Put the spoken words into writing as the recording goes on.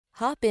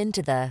Hop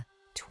into the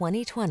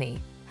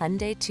 2020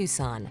 Hyundai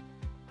Tucson.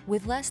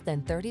 With less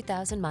than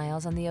 30,000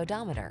 miles on the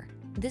odometer,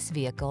 this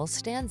vehicle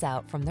stands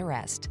out from the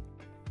rest.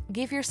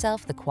 Give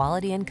yourself the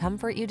quality and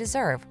comfort you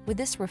deserve with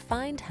this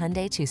refined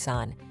Hyundai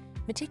Tucson.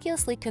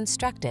 Meticulously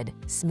constructed,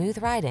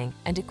 smooth riding,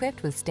 and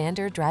equipped with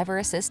standard driver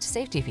assist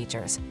safety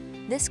features,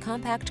 this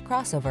compact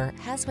crossover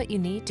has what you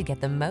need to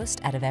get the most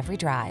out of every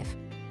drive.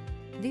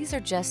 These are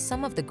just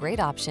some of the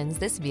great options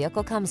this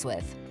vehicle comes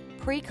with: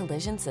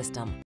 pre-collision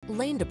system,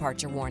 lane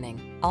departure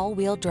warning,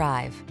 all-wheel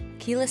drive,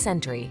 keyless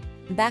entry,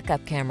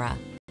 backup camera,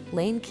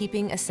 lane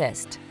keeping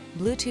assist,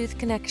 Bluetooth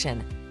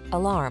connection,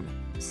 alarm,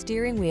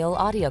 steering wheel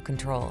audio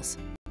controls,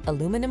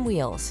 aluminum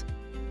wheels.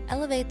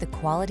 Elevate the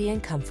quality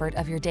and comfort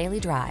of your daily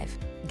drive.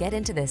 Get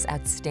into this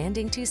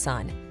outstanding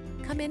Tucson.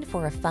 Come in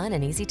for a fun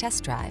and easy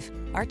test drive.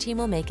 Our team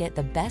will make it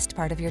the best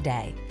part of your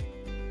day.